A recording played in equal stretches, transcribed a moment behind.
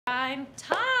prime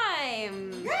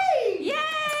time. Yay! Yay!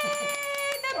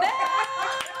 The bell!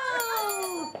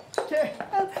 Okay,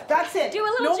 that's it. Do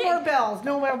a little no more bells.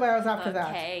 No more bells after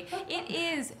that. Okay. It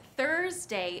is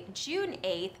Thursday, June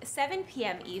 8th, 7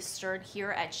 p.m. Eastern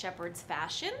here at Shepherd's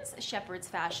Fashions,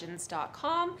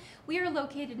 shepherdsfashions.com. We are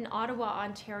located in Ottawa,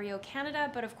 Ontario,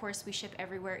 Canada, but of course we ship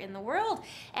everywhere in the world.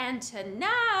 And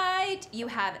tonight you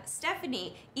have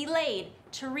Stephanie, Elaine,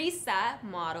 Teresa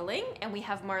modeling, and we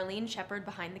have Marlene Shepherd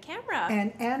behind the camera.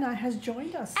 And Anna has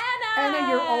joined us. Anna!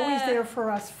 You're always there for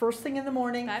us first thing in the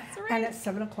morning. That's right. And at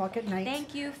 7 o'clock at night.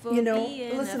 Thank you for being a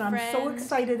I'm so friend.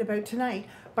 excited about tonight,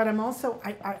 but I'm also,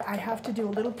 I have to do a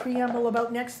little preamble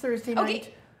about next Thursday Okay.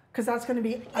 night, because that's going to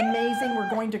be amazing. We're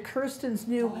going to Kirsten's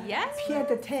new Yes. Pied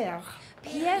de Terre.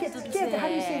 Pied de Terre. How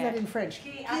do you say that in French?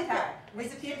 Pied à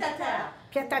terre.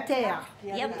 Pied de Terre.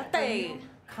 Yep, the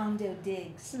Condo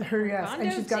digs. Her, yes. And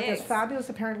Condo she's got this digs. fabulous,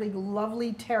 apparently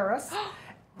lovely terrace,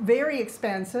 very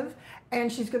expensive,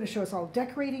 and she's going to show us all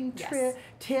decorating Yes.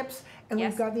 tips, and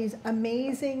Yes. we've got these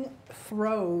amazing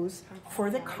throws for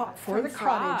the cottage,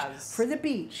 Froz. for the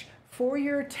beach, for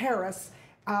your terrace,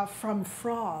 from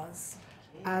Froz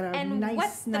at a And nice,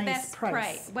 what's the nice best price.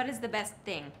 price? What is the best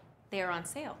thing? They are on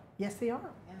sale. Yes, they are.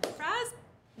 Fraz?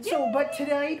 So, but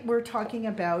tonight we're talking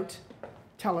about.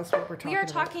 Tell us what we're talking We are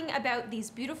about. talking about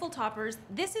these beautiful toppers.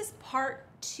 This is part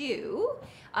 2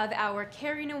 of our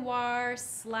Carré Noir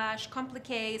 /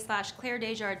 Compliqué / Claire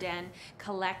Desjardins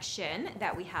collection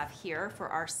that we have here for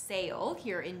our sale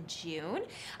here in June.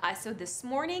 So this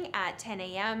morning at 10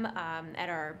 a.m. At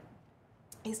our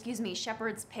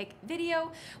Shepherd's Pick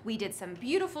video, we did some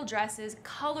beautiful dresses,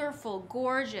 colorful,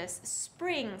 gorgeous,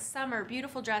 spring, summer,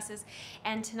 beautiful dresses.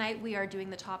 And tonight we are doing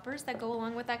the toppers that go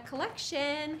along with that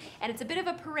collection. And it's a bit of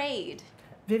a parade.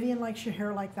 Vivian likes your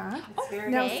hair like that. very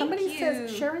Now thank somebody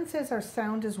says, you. Sharon says our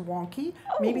sound is wonky.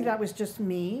 Maybe that was just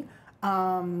me.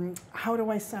 How do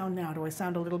I sound now? Do I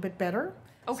sound a little bit better?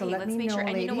 Okay, So let let's me make know, sure.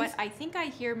 And you know what? ladies. I think I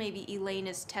hear maybe Elaine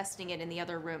is testing it in the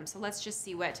other room. So let's just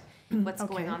see what's going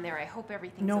Okay. on there. I hope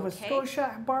everything's Nova okay.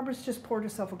 Scotia. Barbara's just poured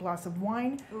herself a glass of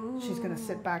wine. She's going to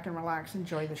sit back and relax,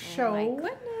 enjoy the show. Oh my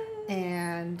goodness.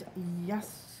 And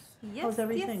yes. Yes, How's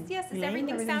everything? yes. Is Elaine,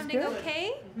 everything everything's sounding good?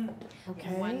 okay?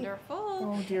 Okay. Wonderful.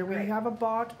 Oh dear, we have a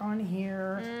bot on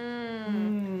here.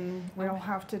 We'll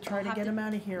have to try We'll to have get to- him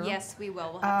out of here. Yes, we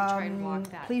will. We'll have to try and block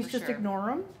that. Please for just sure. ignore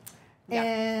him. Yeah.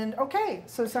 And okay,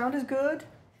 so sound is good.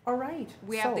 All right.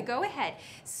 We have the go ahead.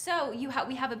 So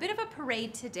we have a bit of a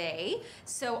parade today.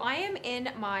 So I am in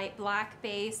my black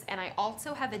base and I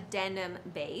also have a denim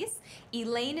base.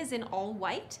 Elaine is in all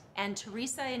white and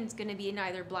Teresa is going to be in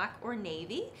either black or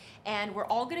navy. And we're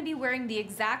all going to be wearing the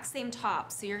exact same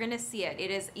top. So you're going to see it. It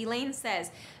is, Elaine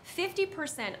says,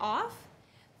 50% off.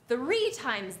 3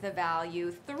 times the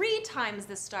value, 3 times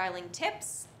the styling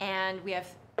tips, and we have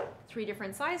 3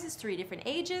 different sizes, 3 different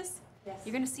ages. Yes.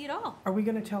 You're going to see it all. Are we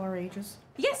going to tell our ages?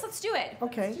 Yes, let's do it.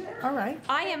 Okay. All right.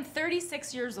 I am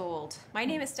 36 years old. My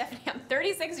name is Stephanie. I'm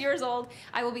 36 years old.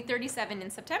 I will be 37 in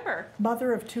September.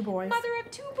 Mother of 2 boys. Mother of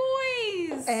 2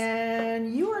 boys.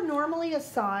 And you are normally a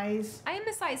size. I am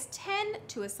a size 10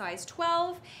 to a size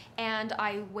 12, and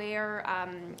I wear,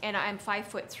 and I'm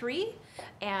 5'3",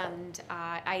 and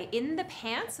I in the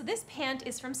pants. So this pant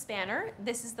is from Spanner.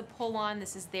 This is the pull-on.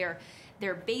 This is their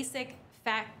basic,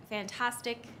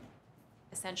 fantastic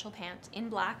essential pant in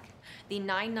black. The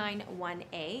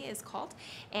 991A is called,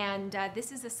 and this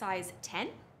is a size 10.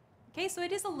 Okay, so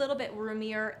it is a little bit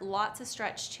roomier, lots of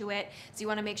stretch to it. So you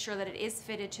want to make sure that it is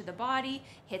fitted to the body,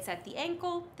 hits at the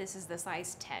ankle. This is the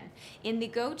size 10. In the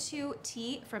go-to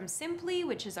tee from Simply,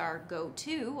 which is our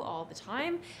go-to all the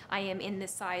time, I am in the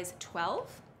size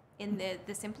 12. In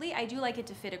the Simply, I do like it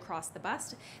to fit across the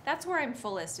bust. That's where I'm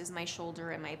fullest, is my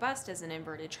shoulder and my bust as an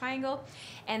inverted triangle.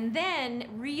 And then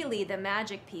really the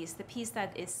magic piece, the piece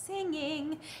that is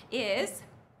singing, is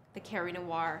the Carré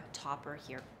Noir topper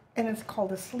here. And it's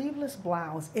called a sleeveless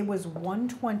blouse. It was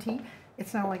 $120.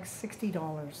 It's now like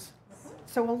 $60.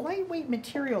 So a lightweight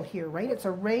material here, right? It's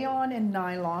a rayon and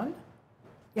nylon.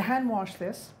 You hand wash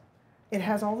this. It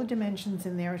has all the dimensions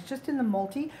in there. It's just in the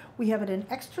multi. We have it in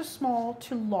extra small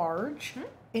to large.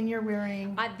 And you're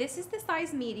wearing... This is the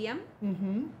size medium.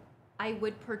 I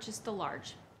would purchase the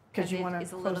large. 'Cause you it wanna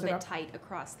is a little close it bit up? tight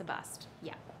across the bust.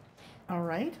 Yeah. All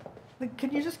right.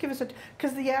 Can you just give us a...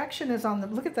 Because the action is on the...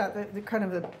 Look at that. The kind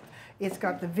of the... It's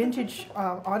got the vintage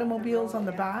automobiles on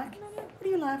the back. What are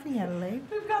you laughing at, Elaine?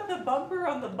 We've got the bumper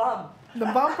on the bum. The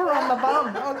bumper on the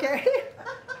bum. Okay.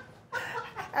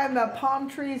 And the palm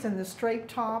trees and the straight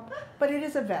top. But it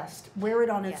is a vest. Wear it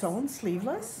on its Yes. own,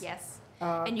 sleeveless. Yes.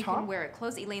 And you top? can wear it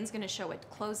closed. Elaine's going to show it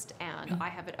closed, and I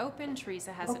have it open.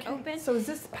 Teresa has it open. So is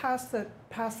this past the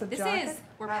This jacket? is.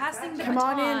 We're passing the Come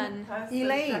on in, baton.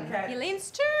 Elaine.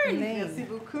 Elaine's turn. Elaine. Merci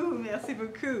beaucoup, merci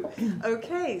beaucoup.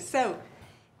 Okay, so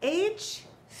age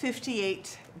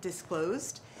 58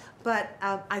 disclosed, but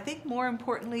I think more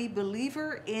importantly,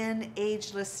 believer in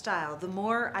ageless style. The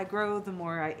more I grow, the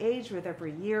more I age with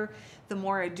every year, the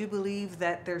more I do believe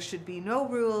that there should be no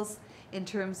rules in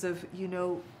terms of, you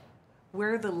know,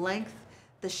 where the length,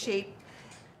 the shape,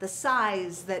 the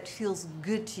size that feels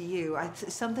good to you.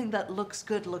 Something that looks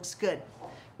good,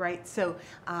 right? So,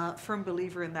 firm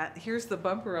believer in that. Here's the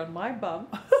bumper on my bum.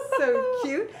 So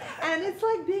cute. And it's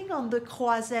like being on the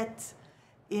Croisette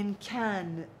in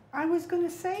Cannes. I was going to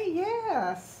say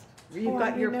yes. You've I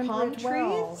got your remember palm it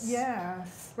well. trees.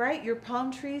 Yes. Right? Your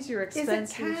palm trees, your Is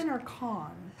expensive. it Cannes or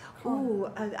Cannes? Ooh,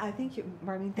 I think you,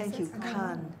 Marlene, thank you.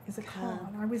 Cannes. Is it Cannes?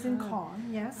 I was in Cannes,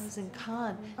 yes. I was in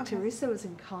Cannes. Okay. Teresa was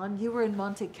in Cannes. You were in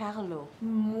Monte Carlo.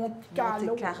 Monte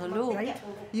Carlo. Right?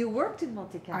 You worked in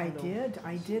Monte Carlo.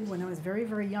 I did when I was very,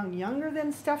 very young, younger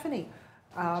than Stephanie.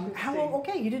 How old?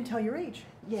 Okay, you didn't tell your age.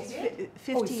 Yes, Oh,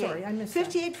 58. sorry, I missed that.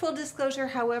 58, full disclosure,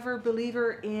 however,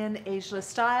 believer in ageless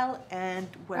style and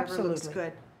whatever looks Absolutely.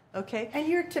 good. Okay? And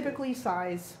you're typically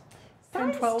size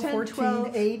 10, Size 12, 10, 14,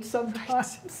 12. 8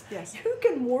 sometimes. Yes. You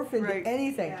can morph into Right.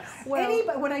 anything. Yes.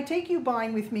 Well, when I take you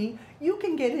buying with me, you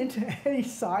can get into any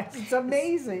size. It's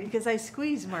amazing. Because I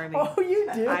squeeze, Marnie. Oh, you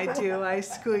do? I do. I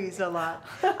squeeze a lot.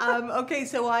 Okay,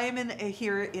 so I am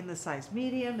here in the size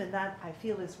medium, and that I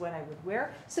feel is what I would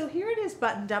wear. So here it is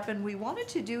buttoned up, and we wanted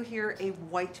to do here a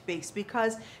white base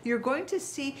because you're going to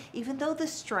see, even though the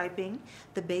striping,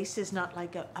 the base is not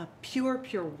like a pure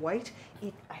white,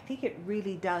 I think it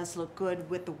really does look good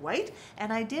with the white.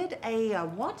 And I did a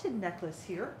wanted necklace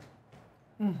here,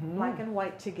 black and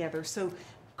white together. So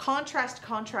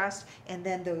contrast, and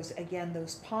then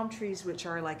those palm trees, which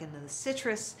are like in the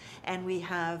citrus, and we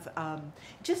have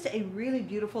just a really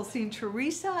beautiful scene.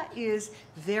 Teresa is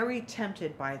very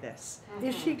tempted by this.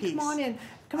 Is she? piece. Come on in.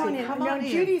 Come So on in. come Now, on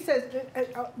in. Judy says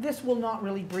this will not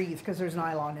really breathe because there's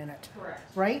nylon in it. Correct.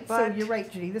 Right? So But- you're right,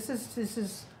 Judy. This is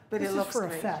But this it is looks for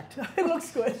great. effect. It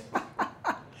looks good.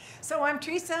 So I'm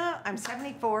Teresa, I'm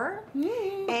 74.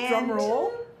 And Drum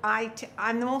roll.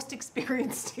 I'm the most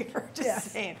experienced here, just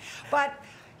Yes. saying. But,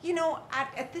 you know,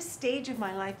 at this stage of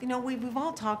my life, you know, we've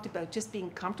all talked about just being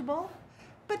comfortable,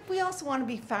 but we also want to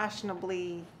be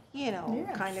fashionably, you know,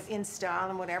 Yes. kind of in style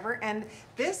and whatever. And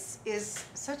this is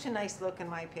such a nice look, in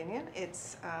my opinion.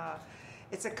 It's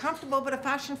a comfortable but a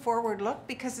fashion-forward look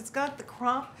because it's got the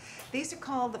crop. These are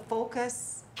called the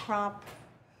Focus Crop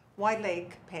Wide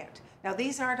Leg Pant. Now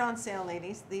these aren't on sale,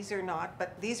 ladies. These are not,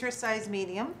 but these are a size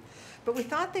medium. But we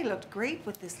thought they looked great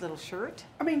with this little shirt.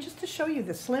 I mean, just to show you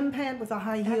the slim pant with a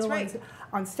high That's heel right.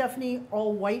 on Stephanie,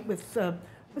 all white with,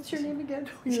 what's your name again?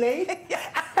 Elaine?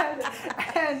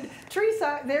 and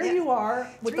Teresa, there Yes. you are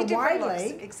with Three the different wide looks.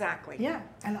 leg. Exactly. Yeah,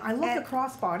 and I love the And-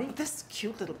 crossbody. This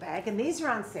cute little bag, and these are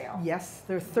on sale. Yes,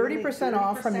 they're 30%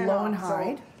 off from 30% Low and off, so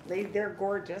Hyde. they're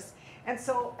gorgeous. And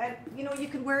so, you know, you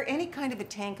could wear any kind of a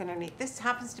tank underneath. This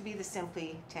happens to be the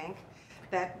Simply tank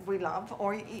that we love,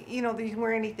 or, you know, you can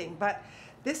wear anything. But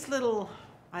this little,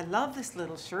 I love this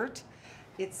little shirt.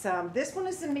 It's, this one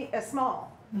is a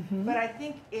small, Mm-hmm. but I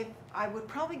think if, I would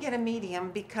probably get a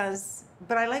medium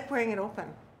but I like wearing it open.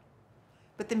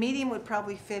 But the medium would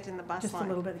probably fit in the bust Just a line.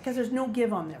 little bit, because there's no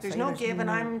give on this. There's eh? no give, and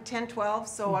no- I'm 10, 12,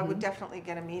 so I would definitely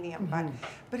get a medium.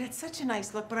 But it's such a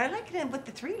nice look. But I like it with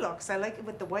the three looks. I like it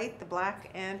with the white, the black,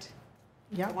 and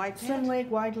Yeah, the wide slim pant. leg,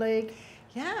 wide leg.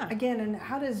 yeah, Again, and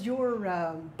how does your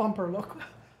bumper look?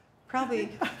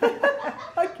 probably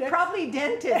Okay. probably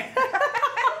dented.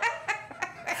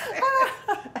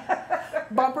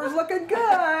 Bumper's looking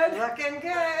good. Looking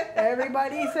good.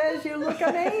 Everybody says you look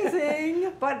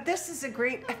amazing. But this is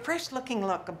a fresh looking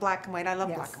look, a black and white. I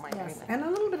love black and white. yes. Really. And a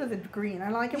little bit of the green. I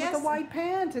like it with Yes. the white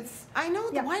pant. It's I know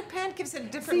the Yeah. white pant gives it a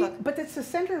different see, look. but it's the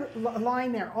center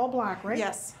line there, all black, right?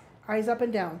 Yes. Eyes up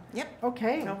and down. Yep.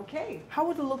 Okay. Okay. How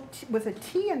would it look with a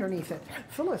T underneath it?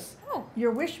 Phyllis, Oh.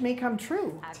 your wish may come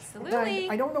true. Absolutely.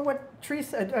 I don't know what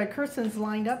Teresa, Kirsten's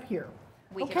lined up here.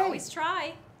 We Okay. can always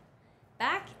try.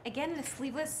 Back again, the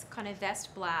sleeveless kind of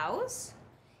vest blouse.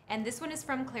 And this one is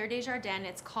from Claire Desjardins.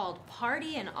 It's called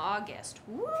Party in August.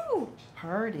 Woo!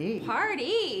 Party.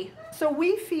 Party! So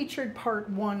we featured part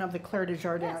 1 of the Claire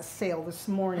Desjardins sale this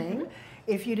morning.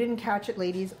 If you didn't catch it,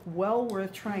 ladies, well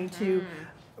worth trying to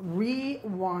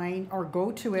rewind or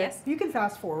go to it. Yes. You can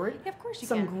fast forward. Yeah, of course you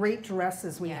Some can. great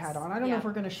dresses we Yes. had on. I don't know Yeah. if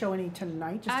we're going to show any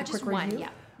tonight. Just a Just quick one, review. yeah.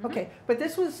 Okay, but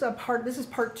this was this is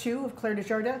part 2 of Claire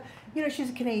Desjardins. You know, she's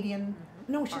a Canadian.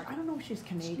 No, I don't know if she's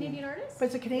Canadian. Canadian artist? But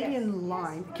it's a Canadian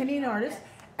line, Canadian artist,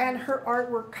 and her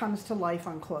artwork comes to life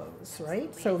on clothes,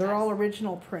 right? So they're all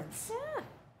original prints. Yeah.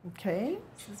 Okay.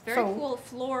 It's very So- cool,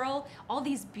 floral, all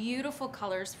these beautiful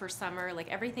colors for summer,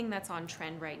 like everything that's on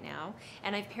trend right now.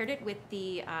 And I've paired it with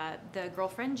the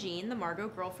Girlfriend Jean, the Margot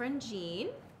Girlfriend Jean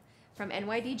from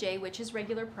NYDJ, which is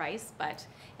regular price, but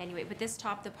anyway, but this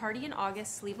top, the Party in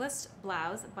August sleeveless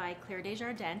blouse by Claire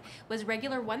Desjardins, was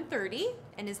regular $130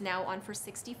 and is now on for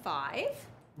 $65.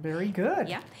 Very good.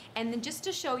 Yeah, and then just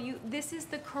to show you, this is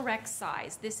the correct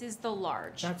size. This is the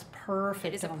large. That's perfect.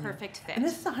 It is a on there. perfect fit. And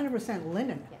this is 100%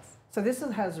 linen. Yes. So this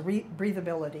has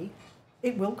breathability.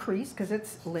 It will crease because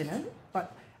it's linen,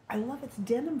 but I love it's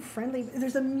denim friendly.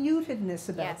 There's a mutedness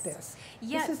about Yes. this.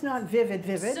 Yeah. This is not vivid.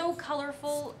 So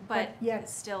colorful, but But yet-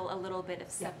 still a little bit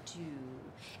of subdued.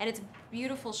 And it's a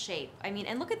beautiful shape. I mean,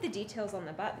 and look at the details on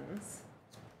the buttons,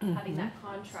 having that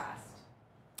contrast.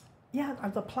 Yeah,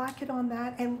 the placket on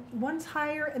that, and one's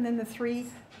higher, and then the three,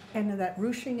 and then that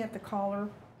ruching at the collar,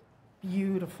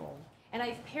 beautiful. And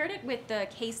I've paired it with the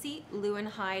Casey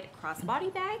Lewenhide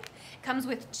crossbody bag. Comes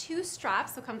with 2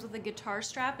 straps, so it comes with a guitar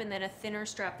strap and then a thinner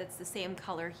strap that's the same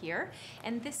color here.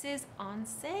 And this is on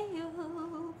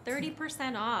sale,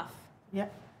 30% off.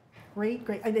 Yep, great,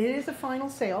 great. And it is a final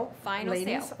sale. Final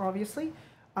ladies, sale. obviously.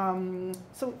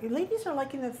 So ladies are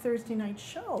liking the Thursday night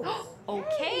show.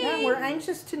 Okay. Yeah, we're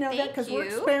anxious to know that Thank because we're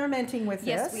you. experimenting with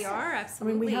Yes, this. we are, I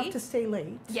absolutely. mean, we have to stay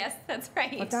late. Yes, that's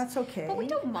right. But that's okay. But we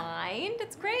don't mind.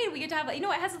 It's great. We get to have, it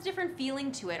has a different feeling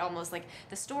to it. Almost like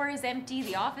the store is empty,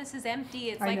 the office is empty.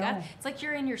 It's I like know. it's like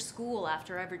you're in your school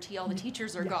after all the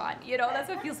teachers are Yeah. gone. That's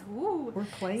what it feels. Ooh. We're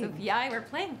playing. So, yeah, we're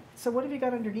playing. So what have you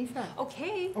got underneath that?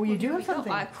 Okay. Oh, you do here have we go.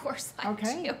 something? Of course I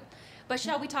Okay. do. But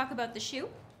shall we talk about the shoe?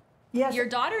 Yes. Your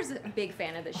daughter's a big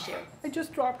fan of the shoe. I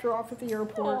just dropped her off at the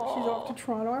airport. She's off to Aw.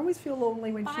 Toronto. I always feel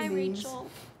lonely when Bye, she leaves. Rachel.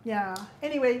 Yeah.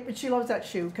 Anyway, but she loves that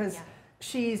shoe because Yeah.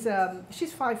 she's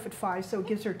 5'5", so it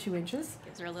gives her 2 inches.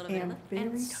 Gives her a little bit And of very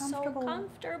and comfortable. so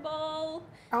comfortable.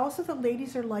 Also, the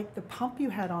ladies are like the pump you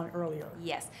had on earlier.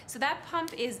 Yes. So that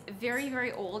pump is very,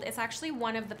 very old. It's actually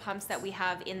one of the pumps that we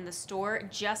have in the store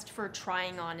just for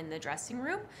trying on in the dressing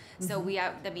room. So we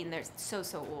have, they're so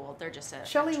old. They're just a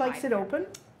Shelley likes it tri-pair. open.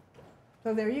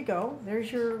 So there you go.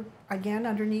 There's your, again,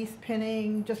 underneath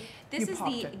pinning. Just This you is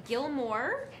popped the it.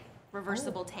 Gilmore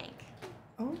reversible tank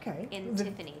Okay. in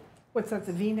Tiffany. What's that?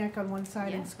 The V-neck on one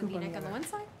side and Yes, the scoop on V-neck the on the other. one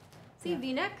side. See, Yeah.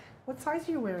 V-neck, What size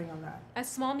are you wearing on that? a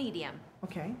small medium.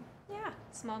 Okay. Yeah,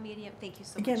 small medium. Thank you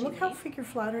so Again, much. look how Elaine. figure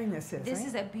flattering this is. This right?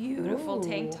 is a beautiful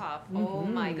tank Ooh. top. Oh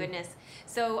my Mhm. goodness.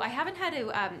 So I haven't had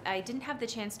to, I didn't have the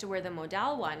chance to wear the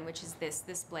Modal one, which is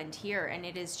this blend here, and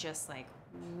it is just like,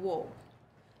 whoa.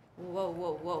 Whoa,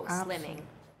 slimming. Absolutely.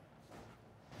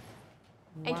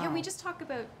 And can we Wow. just talk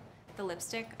about the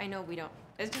lipstick? I know we don't.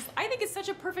 It's just, I think it's such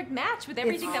a perfect match with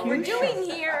everything It's that we're fuchsia. doing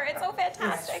here. It's so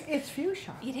fantastic. It's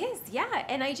fuchsia. It is, yeah.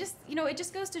 And I just, it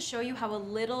just goes to show you how a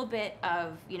little bit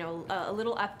of, a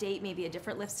little update, maybe a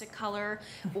different lipstick color,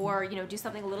 or, do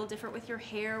something a little different with your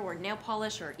hair or nail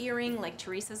polish or earring like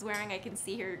Teresa's wearing. I can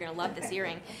see here, you're going to love this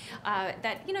earring.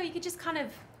 That, you could just kind of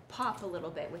pop a little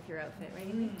bit with your outfit,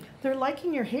 right? They're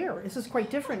liking your hair. This is quite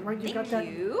different, right? Thank got that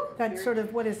you. that sort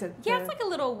of, what is it? Yeah, The it's like a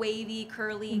little wavy,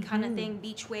 curly kind of thing,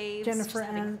 beach waves. Jennifer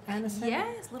just having- Aniston.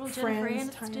 Yes, little Jennifer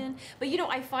Friends type. Aniston. But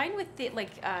I find with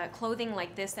clothing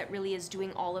like this that really is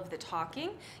doing all of the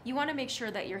talking, you want to make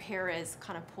sure that your hair is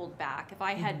kind of pulled back. If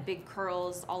I had big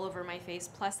curls all over my face,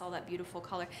 plus all that beautiful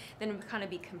color, then it would kind of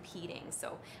be competing.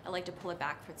 So I like to pull it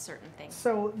back for certain things.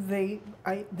 So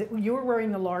you were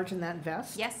wearing the large in that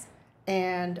vest. Yes.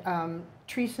 And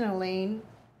Teresa and Elaine,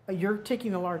 you're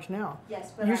taking the large now.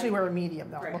 Yes, but Usually I- wear a medium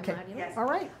though. Right. Okay. Fabulous. All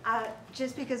right.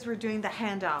 Just because we're doing the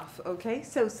handoff, okay?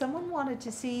 So someone wanted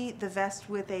to see the vest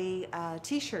with a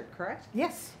t-shirt, correct?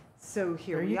 Yes. So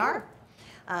here There we you are,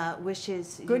 which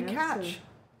is Good you know, catch. so-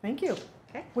 Thank you.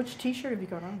 Okay. Which T-shirt have you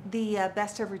got on? the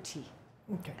best ever tea.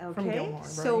 Okay. From Okay, Gilmore.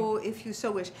 so if you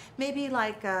so wish, maybe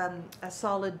like a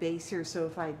solid base here. So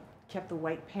if I kept the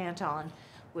white pant on,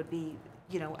 would be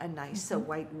a nice Mm-hmm.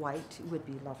 white would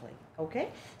be lovely.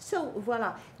 Okay, so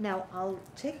voila. Now I'll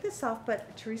take this off,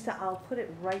 but Teresa, I'll put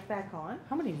it right back on.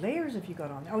 How many layers have you got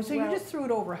on? Oh, so you Well, just threw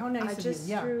it over. How nice I of just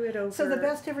you. Yeah. threw it over. So the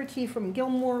best ever tea from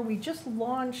Gilmore. We just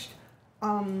launched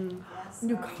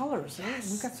new colors. eh?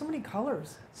 yes. We've got so many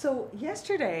colors. So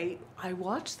yesterday I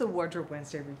watched the Wardrobe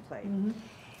Wednesday replay, Mm-hmm.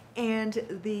 and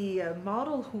the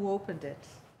model who opened it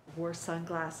wore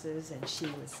sunglasses and she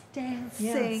was dancing.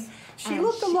 Yes. She and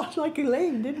looked a lot like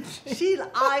Elaine, didn't she?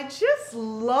 I just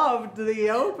loved the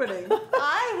opening.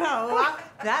 I know.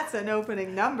 That's an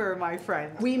opening number, my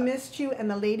friend. We missed you, and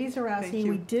the ladies are asking.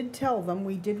 you. We did tell them,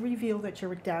 we did reveal that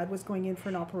your dad was going in for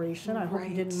an operation. I hope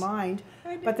you didn't Right. mind,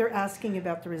 I did. but they're asking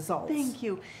about the results. Thank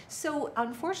you. So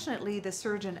unfortunately, the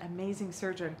surgeon, amazing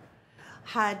surgeon,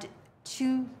 had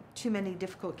too many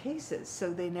difficult cases,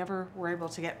 so they never were able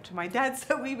to get to my dad.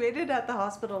 So we waited at the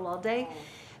hospital all day.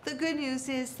 The good news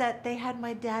is that they had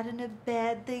my dad in a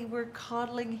bed. They were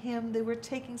coddling him. They were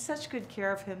taking such good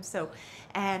care of him. So,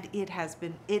 and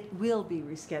it will be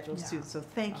rescheduled Yeah. soon. So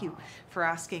thank you for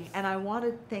asking. And I want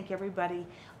to thank everybody,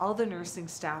 all the nursing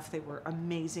staff. They were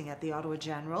amazing at the Ottawa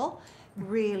General.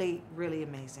 Really, really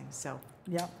amazing. So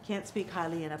Yep. can't speak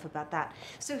highly enough about that.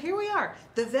 So here we are,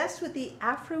 the vest with the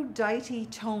Aphrodite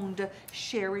toned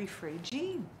sherry free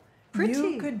jean. Pretty.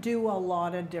 You could do a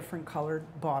lot of different colored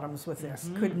bottoms with this,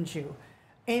 couldn't you?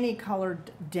 Any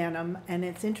colored denim, and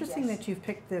it's interesting Yes. that you've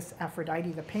picked this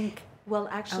Aphrodite, the pink. Well,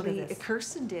 actually, this.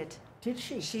 Kirsten did. Did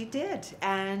she? She did,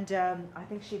 and I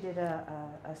think she did a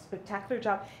spectacular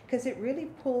job because it really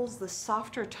pulls the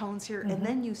softer tones here, and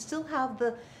then you still have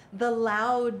the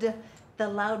loud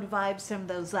vibes from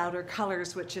those louder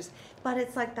colors, but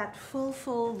it's like that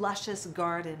full luscious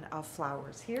garden of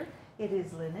flowers here. It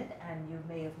is linen, and you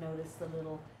may have noticed the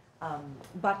little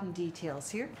button details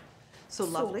here. So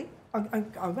lovely.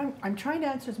 I'm trying to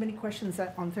answer as many questions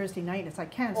on Thursday night as I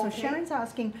can. So Okay. Sharon's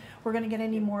asking, we're going to get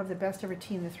any more of the Best Ever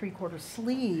Tea in the 3/4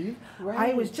 sleeve. I was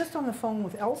Right. Mm-hmm. just on the phone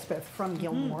with Elspeth from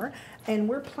Gilmore, and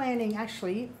we're planning,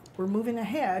 actually, we're moving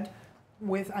ahead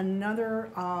with another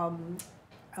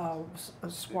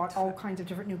swatch, all kinds of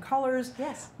different new colors.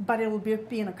 Yes. But it'll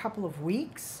be in a couple of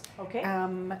weeks. Okay.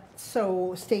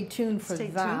 So stay tuned for Stay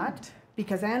that. tuned.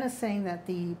 Because Anna's saying that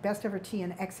the Best Ever Tea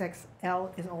in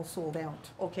XXL is all sold out.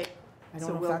 Okay. I don't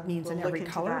So know we'll- if that means we'll in look every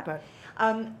into color, that.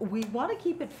 but We want to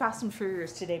keep it fast and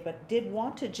furious today, but did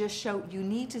want to just show, you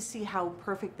need to see how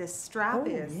perfect this strap oh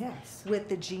is yes. with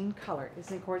the jean color.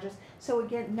 Isn't it gorgeous? So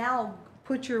again, now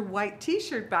put your white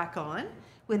t-shirt back on.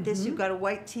 With this, you've got a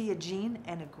white tee, a jean,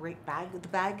 and a great bag. The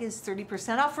bag is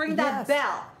 30% off. Ring that Yes.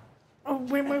 bell. Oh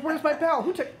where's my bell?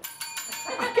 Who took?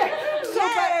 Okay, so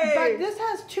Yay! but this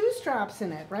has two straps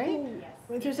in it, right?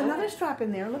 There's another strap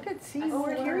in there. Look at, see, you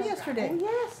weren't here yesterday. Oh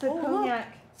yes, the Oh, look. cognac.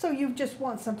 So you just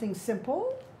want something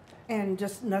simple and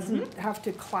just doesn't have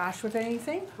to clash with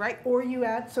anything. Right. Or you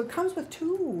add, so it comes with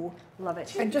two. Love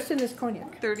it. And just in this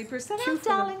cognac. 30% Two off, for the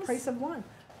darlings. price of one.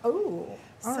 Oh,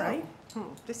 all right.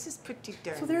 This is pretty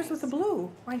darn So there's nice. with the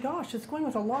blue. My gosh, it's going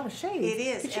with a lot of shades. It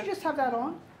is, Did you and- just have that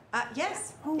on?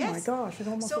 Yes. Oh yes. my gosh, it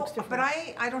almost So, looks different. but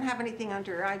I don't have anything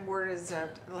under. I wore it as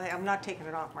I'm not taking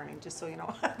it off, Marlene, just so you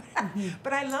know.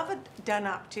 But I love it done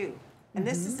up too. And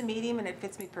this is the medium, and it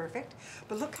fits me perfect.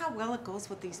 But look how well it goes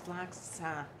with these flax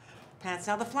pants.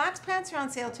 Now the flax pants are on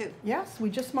sale too. Yes, we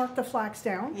just marked the flax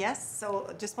down. Yes, so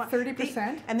just want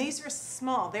 30%. And these are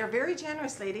small. They're very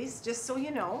generous, ladies. Just so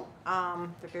you know,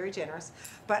 they're very generous.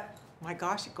 But my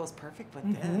gosh, it goes perfect with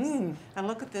this. And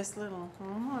look at this little. Oh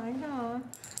my God!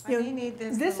 I You know, really need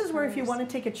this. This little is where if you purse. want to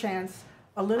take a chance,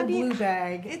 a little I mean, blue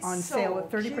bag it's on sale so at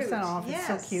 30% cute. off. It's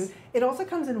so Yes. cute. It also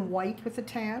comes in white with a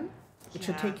tan, which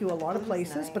will Yeah, take you a lot of blue's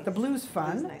places, but the nice. blue's Blue's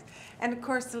fun. nice. And of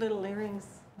course the little earrings.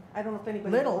 I don't know if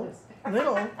anybody Little, noticed.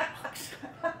 little.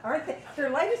 Aren't they? They're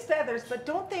light as feathers, but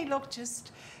don't they look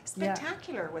just Yeah.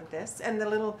 spectacular with this? And the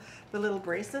little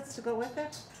bracelets to go with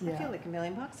it. I Yeah. feel like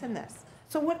 $1,000,000 in this.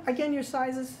 So what, again, your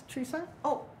sizes, Teresa?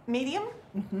 Oh, medium,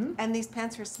 and these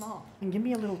pants are small. And give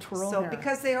me a little twirl So there.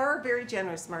 because they are very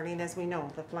generous, Marlene, as we know,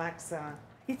 the flax.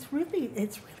 It's really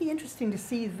interesting to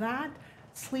see that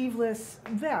sleeveless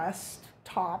vest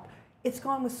top. It's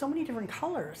gone with so many different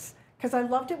colors because I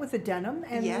loved it with the denim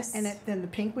and Yes. then the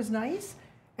pink was nice.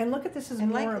 And look at this is And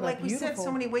more like of a like we beautiful. said,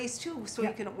 so many ways too. So Yeah.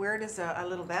 you can wear it as a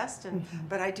little vest, and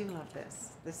but I do love this.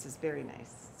 This is very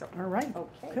nice. So All right.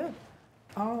 Okay. Good.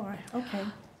 All right. Okay.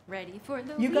 Ready for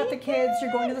the You got the weekend? kids.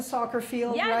 You're going to the soccer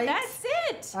field, Yeah, right? that's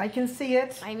it. I can see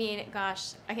it. I mean,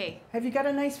 gosh. Okay, Have you got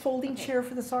a nice folding Okay. chair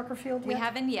for the soccer field we yet?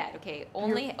 haven't yet. Okay,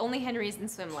 only Henry's in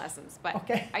swim lessons, but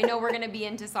Okay. I know we're gonna be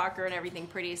into soccer and everything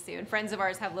pretty soon. Friends of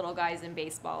ours have little guys in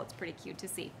baseball. It's pretty cute to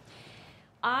see.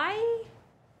 I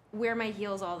wear my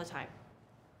heels all the time.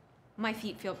 My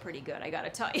feet feel pretty good, I gotta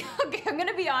tell you. Okay, I'm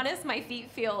gonna be honest. My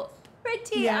feet feel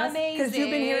pretty Yes, amazing. because you've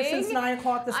been here since 9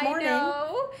 o'clock this morning. I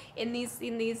know. In these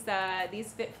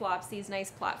fit flops, these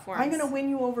nice platforms. I'm going to win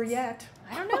you over yet.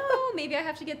 I don't know. Maybe I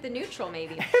have to get the neutral.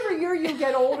 Maybe. Every year you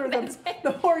get older,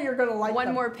 the more you're going to like One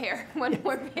them. more pair. One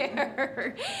more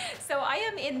pair. So I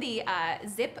am in the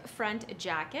zip front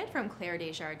jacket from Claire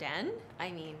Desjardins.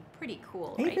 I mean, pretty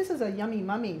cool, Hey, right? this is a yummy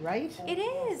mummy, right? It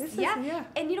is, This is- yeah. yeah.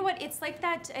 And you know what? It's like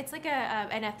that. It's like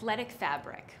an athletic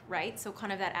fabric, right? So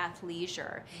kind of that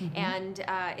athleisure, Mm-hmm. and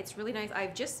it's really nice.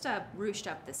 I've just ruched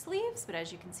up the sleeves, but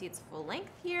as you can see, it's full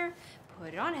length here.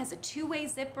 Put it on. It has a two-way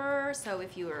zipper, so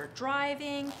if you are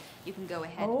driving, you can go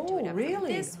ahead and do it Oh, up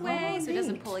really? this way, Oh, so it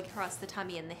doesn't neat. pull across the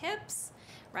tummy and the hips,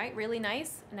 right? Really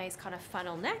nice, nice kind of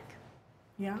funnel neck.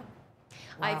 Yeah.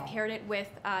 I've Wow. paired it with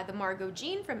the Margot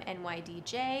jean from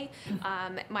NYDJ.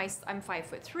 I'm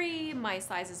 5'3". My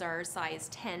sizes are size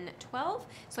 10, 12.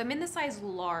 So I'm in the size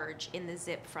large in the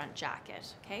zip front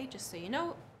jacket. Okay, just so you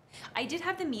know. I did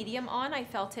have the medium on. I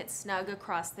felt it snug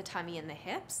across the tummy and the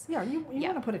hips. Yeah, you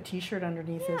Yeah. want to put a t-shirt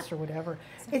underneath Yeah. this or whatever.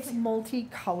 Exactly. It's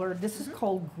multicolored. This is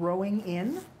called Growing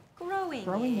In. Growing.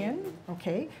 Growing In,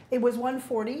 okay. It was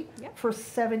 $140 Yep. for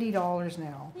 $70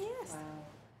 now. Yes.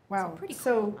 Wow. pretty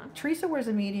So cool, huh? Teresa wears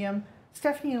a medium.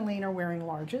 Stephanie and Elaine are wearing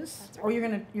larges. That's Or you're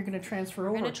gonna transfer We're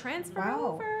over. gonna transfer Wow.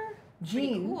 over. Jean.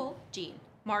 Pretty cool. Jean.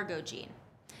 Margot Jean.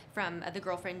 From the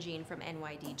girlfriend Jean from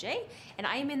NYDJ. And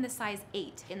I am in the size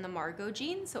 8 in the Margot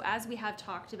Jean. So as we have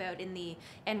talked about in the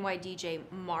NYDJ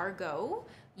Margot,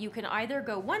 you can either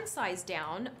go one size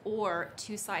down or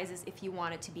 2 sizes if you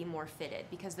want it to be more fitted,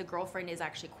 because the girlfriend is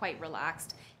actually quite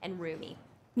relaxed and roomy.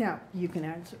 Now, you can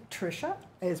answer. Trisha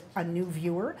is a new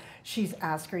viewer. She's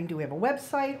asking, do we have a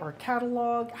website or a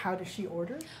catalog? How does she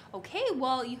order? Okay,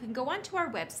 well, you can go onto our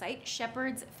website,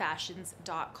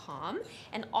 shepherdsfashions.com,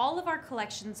 and all of our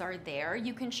collections are there.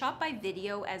 You can shop by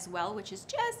video as well, which is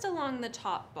just along the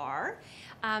top bar.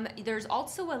 There's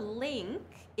also a link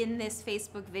in this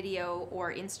Facebook video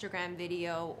or Instagram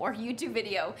video or YouTube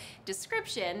video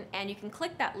description, and you can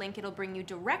click that link. It'll bring you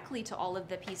directly to all of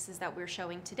the pieces that we're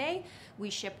showing today. We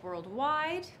ship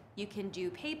worldwide. You can do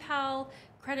PayPal,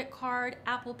 credit card,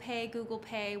 Apple Pay, Google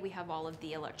Pay. We have all of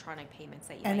the electronic payments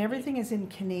that you And might everything is in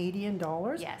Canadian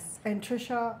dollars. Yes. And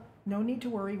Trisha, no need to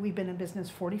worry. We've been in business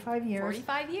 45 need. years.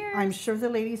 45 years. I'm sure the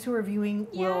ladies who are viewing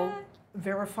will Yeah.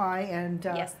 verify and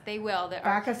Yes, they will. They are-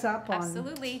 back us up on.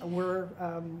 Absolutely. We're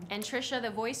And Trisha,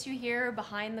 the voice you hear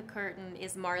behind the curtain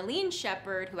is Marlene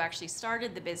Shepherd, who actually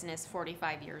started the business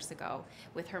 45 years ago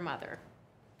with her mother.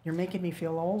 you're making me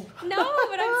feel old. No,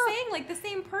 but I'm saying like the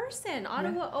same person,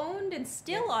 Ottawa owned and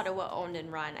still Ottawa owned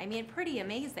and run. I mean, pretty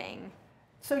amazing.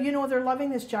 So you know they're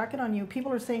loving this jacket on you.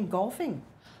 People are saying golfing.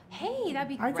 Hey, that'd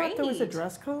be I great. thought there was a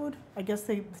dress code. I guess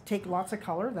they take lots of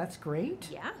color. That's great.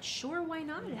 Yeah, sure, why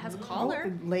not? It has collar.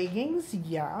 Oh, leggings,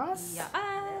 yes. Yeah,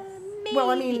 maybe. Well,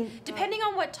 I mean- depending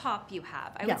on what top you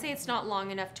have. I Yeah. would say it's not long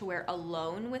enough to wear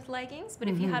alone with leggings, but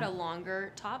if you had a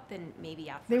longer top, then maybe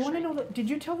yeah. They for want to sure. know. Did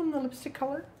you tell them the lipstick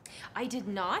color? I did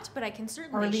not, but I can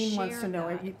certainly Arlene share wants to know.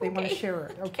 that. They want to Okay. share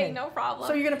it. Okay, Okay. no problem.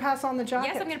 So you're going to pass on the jacket?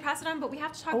 Yes, I'm going to pass it on, but we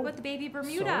have to talk Oh, about the baby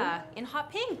Bermuda in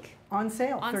hot pink. on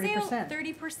sale, On 30%. sale,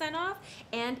 30% off,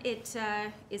 and it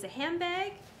is a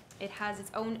handbag. It has its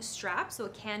own strap, so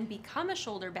it can become a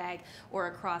shoulder bag or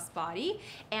a crossbody,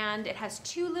 and it has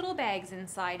 2 little bags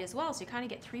inside as well, so you kind of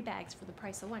get 3 bags for the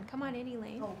price of one. Come on in,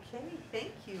 Elaine. Okay,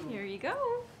 thank you. Here you go.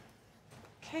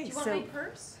 Okay, Do you want so my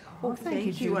purse? Oh,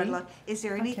 thank you, I Judy. love. Is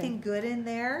there anything Okay. good in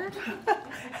there?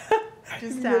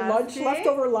 Just Your lunch, asking.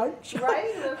 leftover lunch.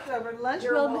 Right, leftover lunch.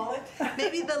 Your Well, wallet.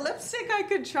 maybe the lipstick I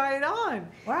could try it on.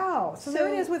 Wow. So there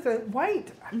it So- is with the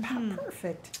white. Mm-hmm.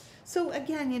 Perfect. So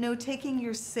again, you know, taking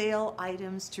your sale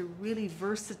items to really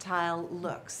versatile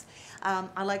looks.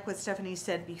 I like what Stephanie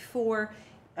said before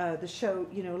the show.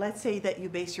 You know, let's say that you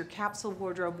base your capsule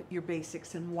wardrobe, your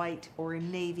basics in white or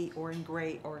in navy or in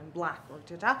gray or in black or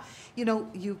ta-ta. You know,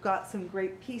 you've got some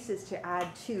great pieces to add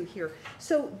to here.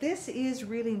 So this is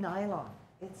really nylon.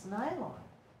 It's nylon.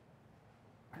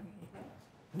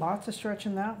 Lots of stretch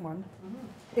in that one.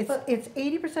 Mm-hmm. It's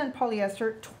 80%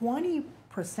 polyester, 20%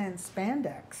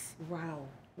 spandex. Wow.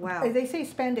 Wow. They say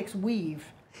spandex weave.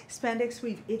 Spandex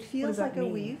weave. It feels does that like a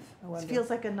mean? weave. I It wonder. feels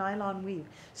like a nylon weave.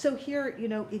 So here, you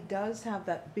know, it does have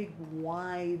that big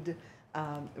wide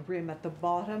rim at the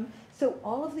bottom. So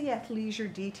all of the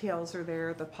athleisure details are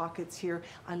there. The pockets here.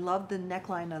 I love the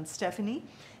neckline on Stephanie,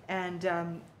 and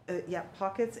yeah,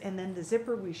 pockets. And then the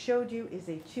zipper we showed you is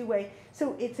a 2-way.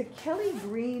 So it's a Kelly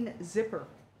green zipper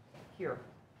here.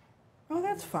 Oh,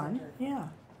 that's fun. Yeah.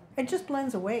 It just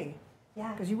blends away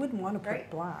Yeah. because you wouldn't want to put Right.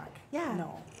 black. Yeah,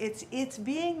 No. it's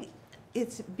being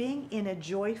in a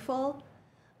joyful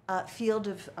field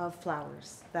of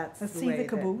flowers. That's Let's the see way the that-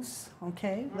 caboose.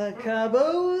 Okay. The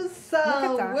caboose. Look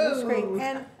at that. That's great. woo.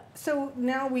 And So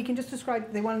now we can just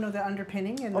describe, they want to know the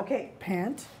underpinning and the Okay.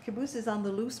 pant. Caboose is on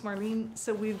the loose, Marlene.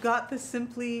 So we've got the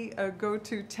Simply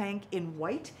Go-To tank in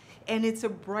white, and it's a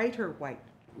brighter white,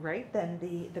 right, than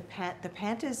the pant. The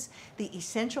pant is the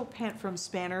essential pant from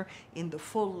Spanner in the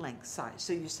full length size.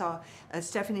 So you saw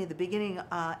Stephanie at the beginning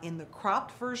in the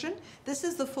cropped version. This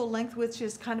is the full length, which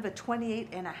is kind of a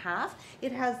 28.5.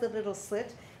 It has the little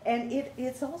slit. And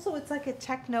it's like a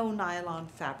techno nylon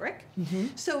fabric.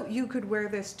 So you could wear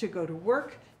this to go to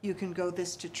work. You can go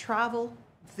this to travel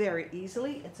very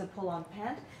easily. It's a pull-on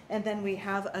pant. And then we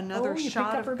have another you shot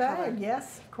picked up of her color. bag.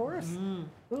 Yes, of course. Ooh,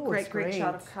 Great, it's great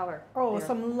shot of color. Oh, there.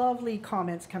 some lovely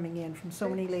comments coming in from so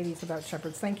many ladies about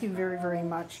Shepherds. Thank you very, very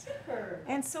much.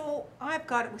 And so I've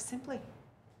got it with Simply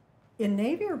In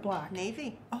navy or black?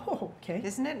 Navy. Oh, okay.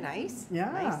 Isn't it nice?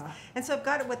 Yeah. Nice. And so I've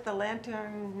got it with the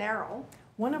Lantern Narrow.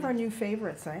 One of our new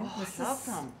favorites, eh? Oh, This I love is-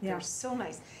 them. Yeah. They're so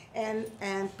nice.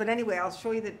 But anyway, I'll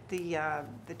show you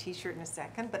the t-shirt in a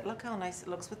second. But look how nice it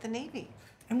looks with the navy.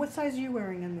 And what size are you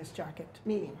wearing in this jacket?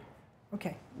 Medium.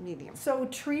 Okay. Medium. So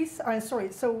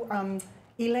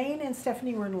Elaine and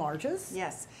Stephanie were in larges.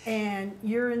 Yes. And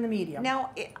you're in the medium.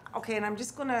 Now, okay, and I'm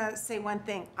just gonna say one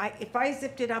thing. If I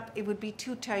zipped it up, it would be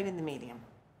too tight in the medium.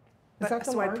 Is that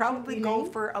the So large, I'd probably go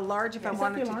Elaine? for a large if I Is that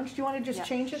wanted the to. large? Do you want to just Yeah.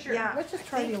 change it? Sure. Yeah, Let's just I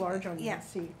try the think- large on you yeah. and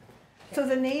see. So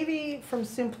the navy from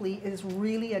Simply is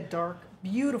really a dark,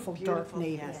 beautiful dark Beautiful,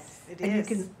 navy. yes, it and is.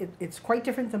 you can, it's quite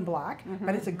different than black,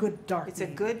 but it's a good dark It's a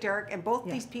navy. good dark, and both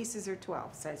Yeah. these pieces are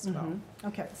 12, size 12. Mhm.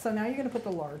 Okay, so now you're going to put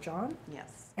the large on,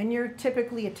 Yes. and you're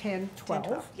typically a 10, 10, 12.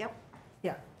 12. Yep.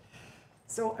 Yeah.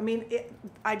 So, I mean,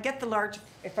 I'd get the large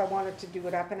if I wanted to do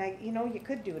it up, and you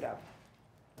could do it up.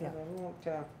 Yeah. And I won't,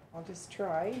 I'll just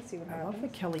try and see what I love the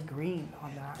happens. Kelly green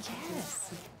on that.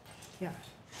 Yes. Yeah.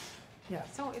 Yeah.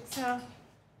 So it's I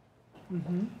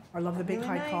love the big really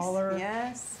high nice. collar.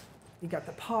 Yes. You got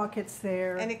the pockets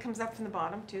there, And it comes up from the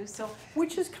bottom too. So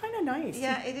which is kind of nice.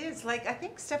 yeah, it is. Like I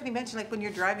think Stephanie mentioned, like when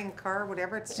you're driving a car or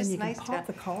whatever, it's And just you can nice pop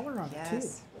to. the collar on it too.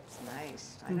 Yes, it's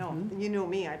nice. I know. You know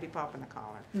me, I'd be popping the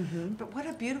collar. But what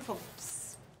a beautiful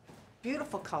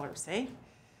colors, eh?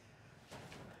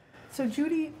 So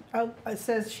Judy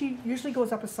says she usually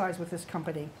goes up a size with this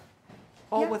company.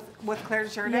 Oh, Yeah. with Claire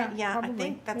Jordan? Yeah, I probably.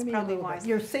 think that's Maybe a probably little bit. wise.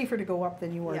 You're safer to go up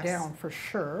than you are Yes. down, for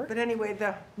sure. But anyway,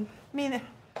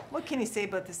 what can you say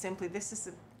about the Simply? This is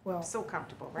Well, so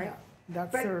comfortable, right? Yeah,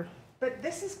 that's But- their. But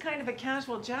this is kind of a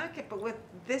casual jacket, but with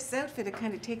this outfit, it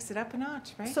kind of takes it up a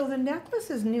notch, right? So the necklace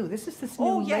is new. This is this new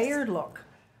Oh, yes. layered look.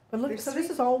 But look, There's so this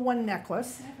three- is all one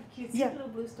necklace. Cute, Yeah. little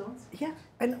blue stones. Yeah.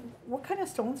 And what kind of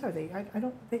stones are they? I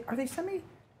don't. Are they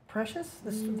semi-precious?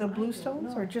 The I blue don't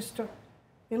stones, know. or just?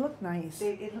 They look nice.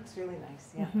 It looks really nice,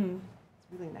 yeah. Mhm.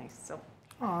 It's really nice, so.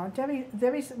 Aw, Debbie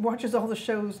watches all the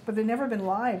shows, but they've never been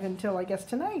live until I guess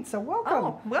tonight. So welcome.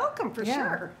 Oh, welcome for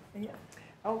Yeah. sure. Yeah.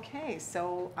 Okay,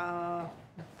 so,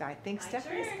 I think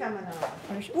Stephanie's coming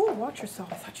on. Oh, watch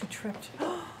yourself! I thought you tripped.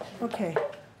 Okay.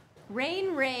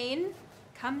 Rain, rain,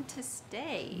 come to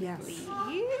stay, Yes. please.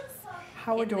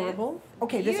 How Isn't it adorable.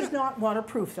 Okay, this is beautiful? not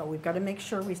waterproof though. We've got to make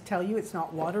sure we tell you it's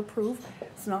not waterproof.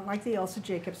 It's not like the Elsa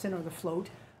Jacobson or the float,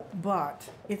 but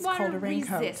it's Water called a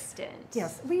raincoat. resistant.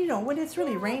 Yes, well, when it's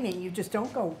really raining, you just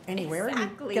don't go anywhere. You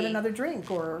Exactly. get another drink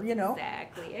or,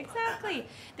 Exactly.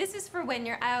 This is for when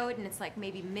you're out and it's like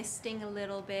maybe misting a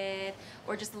little bit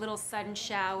or just a little sudden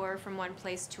shower from one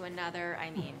place to another.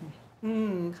 I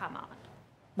mean, come on.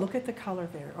 Look at the color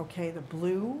there, okay? The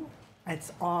blue,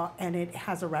 and it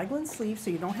has a raglan sleeve,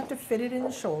 so you don't have to fit it in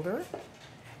the shoulder.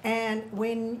 And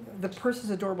when the purse is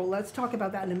adorable, let's talk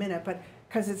about that in a minute, but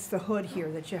because it's the hood here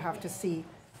that you have to see.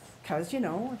 Because,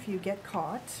 if you get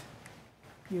caught,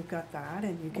 you've got that,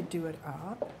 and you could do it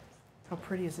up. How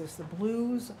pretty is this? The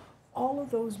blues, all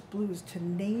of those blues, to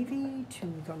navy,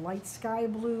 to the light sky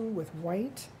blue with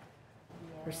white.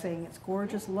 They're saying it's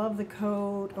gorgeous. Love the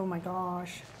coat. Oh my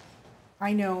gosh.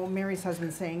 I know Mary's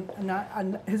husband saying,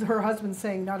 her husband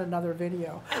saying, not another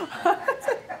video.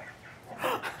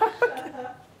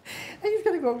 He's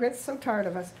gonna go get so tired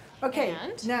of us. Okay,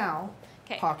 And? now,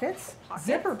 Okay. pockets, Pockets.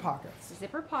 zipper pockets.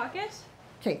 Zipper pocket.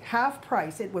 Okay, half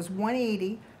price. It was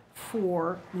 $180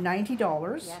 for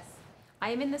 $90. Yes. I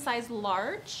am in the size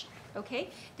large. Okay.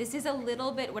 This is a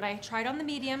little bit, when I tried on the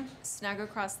medium, snug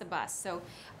across the bust. So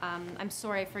I'm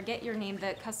sorry, I forget your name,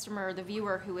 the customer, the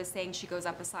viewer who was saying she goes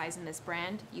up a size in this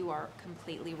brand. You are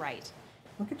completely right.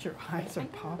 Look at your eyes are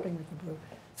popping with the blue.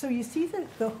 So you see that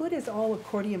the hood is all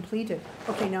accordion pleated.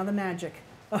 Okay, now the magic.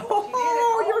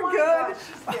 Oh, you're my good. gosh,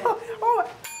 she's good. Oh,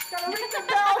 gotta ring the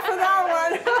bell for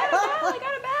that one. I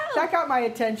got a bell. That got my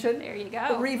attention. There you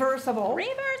go. Reversible.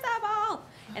 Reversible.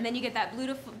 And then you get that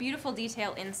beautiful, beautiful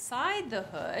detail inside the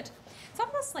hood. It's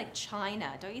almost like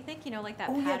China, don't you think? You know, like that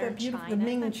Oh yeah, pattern that beautiful, China. the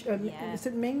Ming, Yeah. is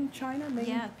it Ming China? Ming?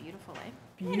 Yeah, beautiful, eh?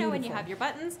 You know, when you Beautiful. have your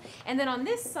buttons. And then on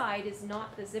this side is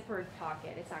not the zippered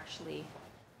pocket. It's actually,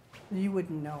 You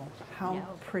wouldn't know. How No.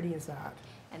 pretty is that?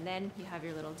 and then you have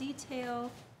your little detail.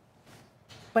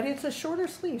 But it's a shorter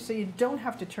sleeve, so you don't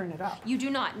have to turn it up. You do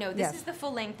not. No, this Yes. is the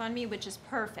full length on me, which is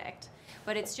perfect.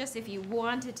 But it's just if you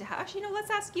wanted to have, actually, no, let's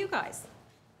ask you guys.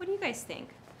 What do you guys think?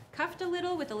 Cuffed a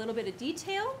little with a little bit of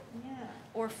detail Yeah.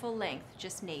 or full length,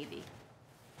 just navy?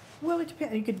 Well, it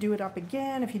depends. You could do it up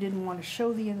again if you didn't want to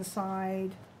show the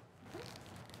inside.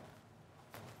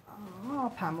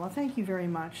 Oh, Pamela, thank you very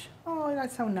much. Oh,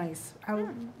 that's so nice. How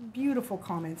beautiful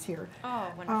comments here.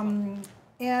 Oh, wonderful.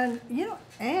 And, you know,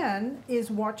 Anne is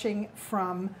watching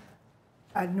from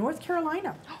North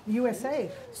Carolina,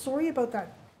 USA. Sorry about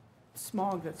that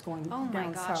smog that's going Oh my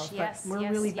down gosh, south, yes, but we're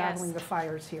yes, really yes. battling the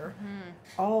fires here.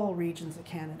 All regions of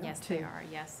Canada, Yes, too. they are,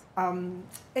 yes.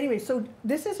 Anyway, so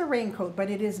this is a raincoat, but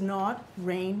it is not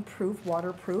rain-proof,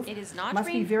 waterproof. It is not Must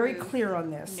be very rainproof. clear on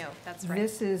this. No, that's right.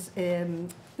 This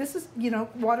is, you know,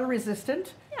 water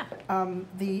resistant. Yeah,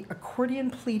 The accordion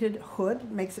pleated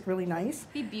hood makes it really nice.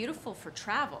 be beautiful for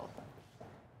travel.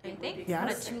 Don't you think? Yes.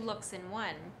 Kind of two looks in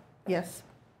one. Yes.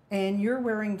 And you're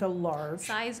wearing the large.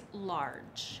 Size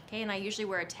large. Okay, and I usually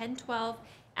wear a 10-12.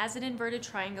 As an inverted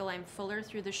triangle, I'm fuller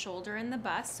through the shoulder and the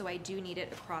bust, so I do need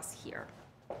it across here.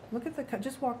 Look at the cut.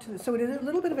 Just walk to the. So it is a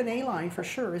little bit of an A line for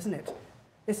sure, isn't it?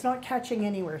 It's not catching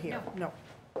anywhere here. No.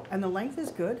 And the length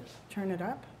is good. Turn it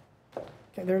up.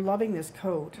 Okay, they're loving this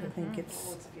coat. I think Oh,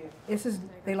 it's. it's beautiful. This is.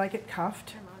 They like it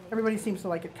cuffed. Everybody seems to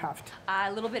like it cuffed.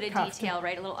 A little bit of Cuffed. detail,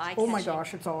 right? A little eye Oh my catching.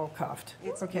 gosh, it's all cuffed.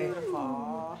 It's okay.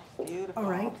 beautiful. Beautiful. All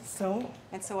right. So.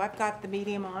 And so I've got the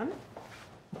medium on,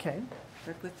 Okay.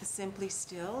 but with the Simply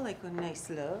Still, like a nice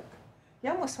look. You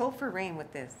almost hope for rain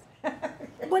with this.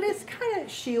 But it's kind of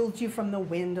shields you from the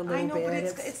wind a little I know,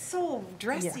 bit. but it's so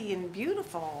dressy and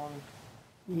beautiful.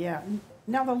 Yeah.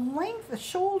 Now the length, the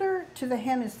shoulder to the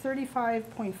hem is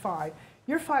 35.5.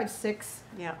 You're 5'6".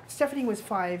 Yeah. Stephanie was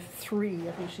 5'3".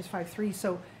 I think she's 5'3".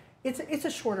 So it's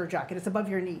a shorter jacket. It's above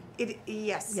your knee.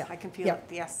 Yes, Yeah. I can feel Yeah. it.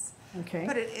 Yes. Okay.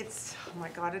 But it's oh my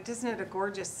God! Isn't it a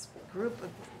gorgeous group of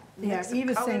Yeah, mix of Eve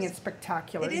is saying colours? it's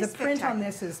spectacular. It is the print on spectacular.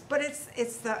 this is But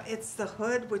it's the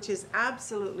hood, which is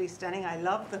absolutely stunning. I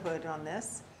love the hood on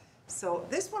this. So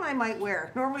this one I might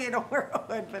wear. Normally I don't wear a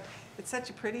hood, but it's such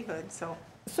a pretty hood. So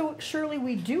so. Shirley,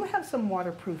 we do have some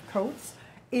waterproof coats.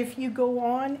 If you go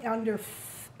on under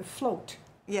float,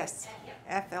 yes,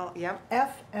 FL. Yep.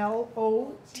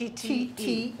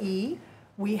 FLOTTE.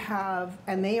 We have,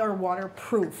 and they are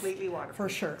waterproof. Completely waterproof, For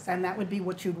sure. And that would be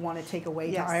what you'd want to take away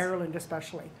Yes. to Ireland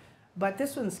especially. But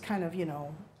this one's kind of, you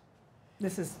know,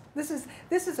 this is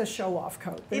a show-off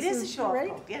coat. It This is a show right?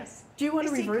 coat. Yes. Do you want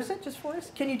to I see. reverse it just for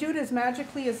us? Can you do it as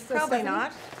magically as Probably Stephanie?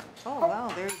 not. Oh wow!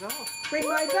 There you go. Ring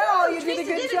my bell. You did a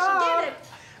Teresa good did job. It, she did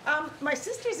it. My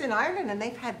sister's in Ireland and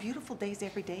they've had beautiful days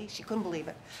every day. She couldn't believe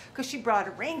it because she brought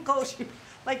a raincoat.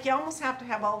 Like you almost have to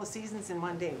have all the seasons in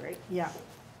one day, right? Yeah.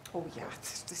 Oh yeah,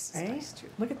 this is Eh? nice too.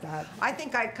 Look at that. I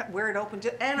think I'd wear it open,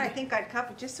 and I think I'd cuff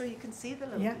it just so you can see the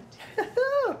little Yeah.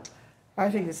 detail. I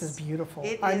think this is beautiful.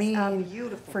 It I is mean,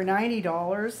 beautiful. for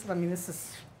 $90, I mean, this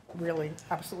is really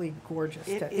absolutely gorgeous.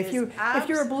 It if is if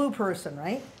you're a blue person,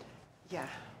 right? Yeah.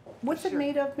 What's it sure.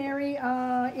 made of, Mary?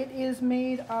 It is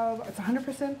made of, it's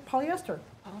 100% polyester.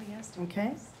 Polyester. Okay.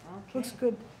 Okay. Looks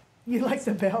good. You like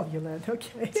the bell, Yolande,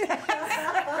 okay.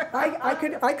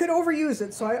 I could overuse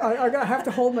it, so I have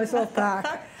to hold myself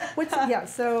back. Yeah,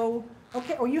 so,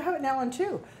 okay, oh, you have it now on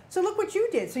too. So look what you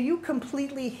did. So you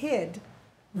completely hid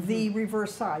the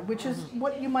reverse side, which is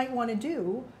what you might want to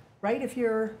do, right? If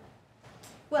you're,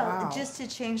 Well, Wow. just to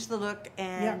change the look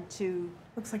and Yeah. to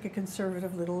looks like a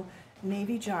conservative little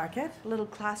navy jacket. a little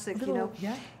classic, Little- you know.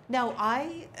 yeah. Now,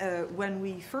 when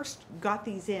we first got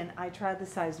these in, I tried the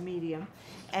size medium,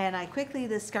 and I quickly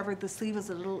discovered the sleeve was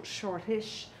a little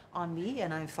shortish on me,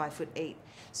 and I'm 5'8".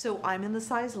 So I'm in the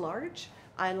size large.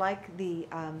 I like the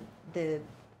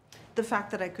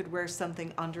fact that I could wear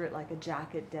something under it, like a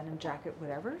jacket, denim jacket,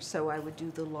 whatever. So I would do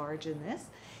the large in this,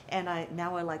 and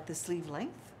now I like the sleeve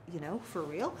length, you know, for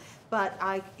real. But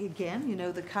again, you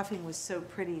know, the cuffing was so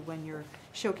pretty when you're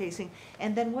showcasing.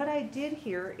 And then what I did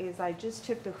here is I just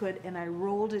took the hood and I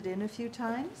rolled it in a few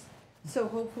times So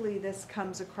hopefully this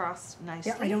comes across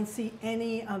nicely. Yeah, I don't see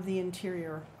any of the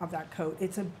interior of that coat.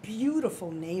 It's a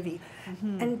beautiful navy.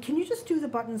 And can you just do the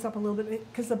buttons up a little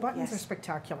bit? Because the buttons Yes. are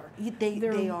spectacular. They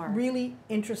They're are. really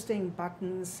interesting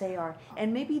buttons. They are.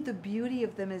 And maybe the beauty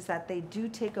of them is that they do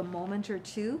take a moment or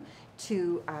two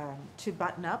to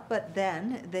button up, but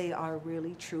then they are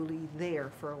really truly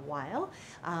there for a while.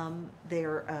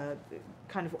 They're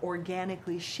kind of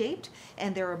organically shaped,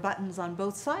 and there are buttons on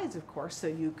both sides, of course, so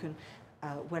you can,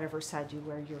 whatever side you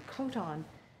wear your coat on,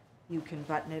 you can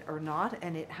button it or not,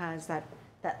 and it has that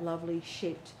lovely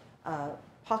shaped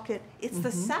pocket. It's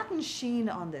the satin sheen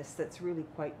on this that's really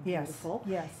quite Yes, beautiful.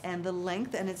 yes. And the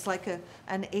length, and it's like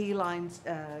an A-line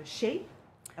shape,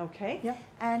 okay? Yeah.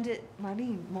 And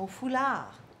Marlene, mon foulard.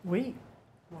 Oui,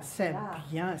 c'est foulard.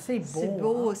 bien, c'est C'est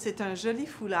beau. beau, hein? c'est un joli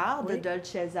foulard de Oui.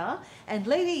 Dolcezza. And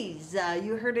ladies,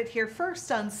 you heard it here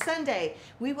first on Sunday.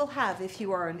 We will have, if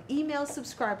you are an email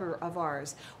subscriber of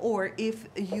ours, or if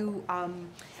you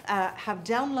have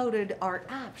downloaded our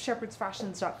app,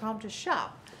 shepherdsfashions.com to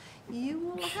shop, you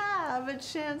will have a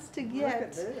chance to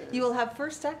get, you will have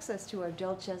first access to our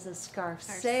Dolcezza scarf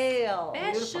sale.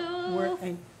 Special.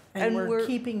 And And we're we're-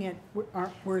 keeping it,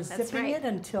 we're That's zipping right. it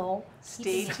until.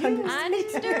 Stay tuned.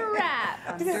 Under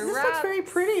wrap. This looks very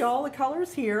pretty, all the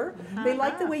colors here. They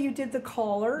like the Uh-huh. way you did the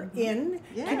collar in.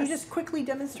 Can you Yes. just quickly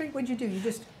demonstrate what you do? You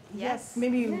just, Yes.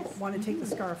 maybe you want to take the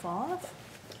scarf off?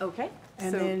 Okay.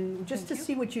 And so- then just to thank you.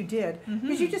 see what you did,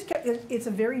 because you just kept, it's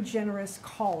a very generous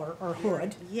collar or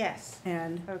hood, Yes.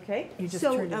 and Okay. You just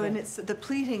so, turned it and in. it's the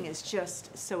pleating is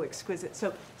just so exquisite.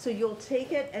 So you'll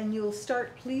take it and you'll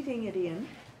start pleating it in.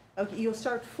 Okay, you'll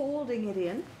start folding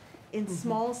it in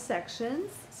small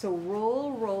sections. So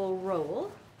roll, roll,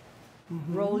 roll.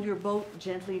 Roll your boat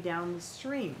gently down the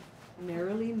stream.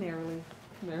 Merrily, merrily,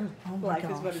 merrily. Oh my Life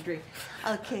is but a gosh. dream.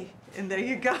 Okay, and there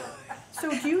you go. So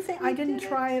do you think, I didn't did it.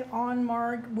 try it on,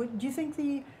 Marg, do you think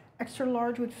the extra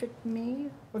large would fit me?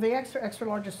 Well, the extra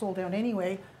large is sold out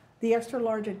anyway. The extra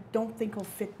large I don't think will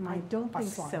fit my I don't think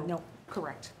bust line. so. No,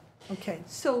 Correct. okay.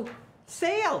 So,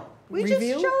 sale. We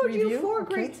Review, just showed review, you four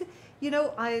okay. great. You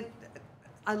know, I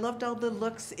loved all the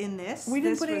looks in this. We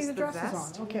didn't This put any was of the dresses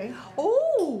vest. on, okay.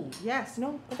 Oh, yes.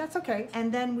 No, but that's okay.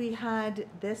 And then we had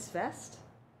this vest.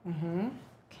 Mm-hmm.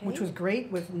 Okay. Which was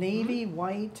great with navy,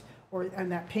 white, and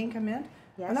that pink I meant.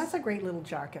 Yes. And that's a great little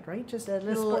jacket, right? Just The the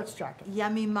little sports jacket.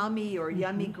 yummy mummy or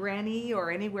yummy Mm-hmm. granny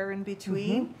or anywhere in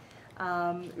between.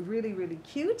 Really, really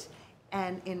cute.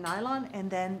 And in nylon, and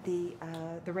then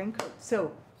the raincoat.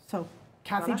 So, So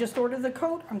Kathy Voila. just ordered the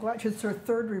coat. I'm glad it's her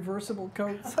third reversible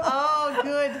coat. oh,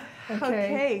 good. Okay.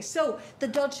 Okay. So the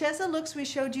Dolcezza looks we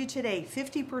showed you today,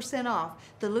 50% off.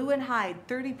 The Lou and Hyde,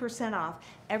 30% off.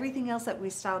 Everything else that we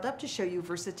styled up to show you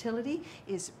versatility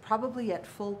is probably at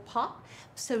full pop.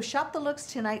 So shop the looks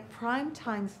tonight, prime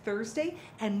time Thursday,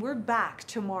 and we're back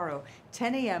tomorrow,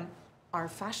 10 a.m., our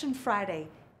Fashion Friday,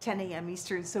 10 a.m.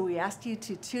 Eastern. So we ask you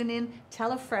to tune in,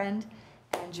 tell a friend,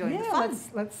 and join the Yeah,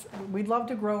 fun. we'd love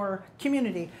to grow our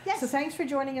community. Yes. So thanks for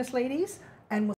joining us, ladies.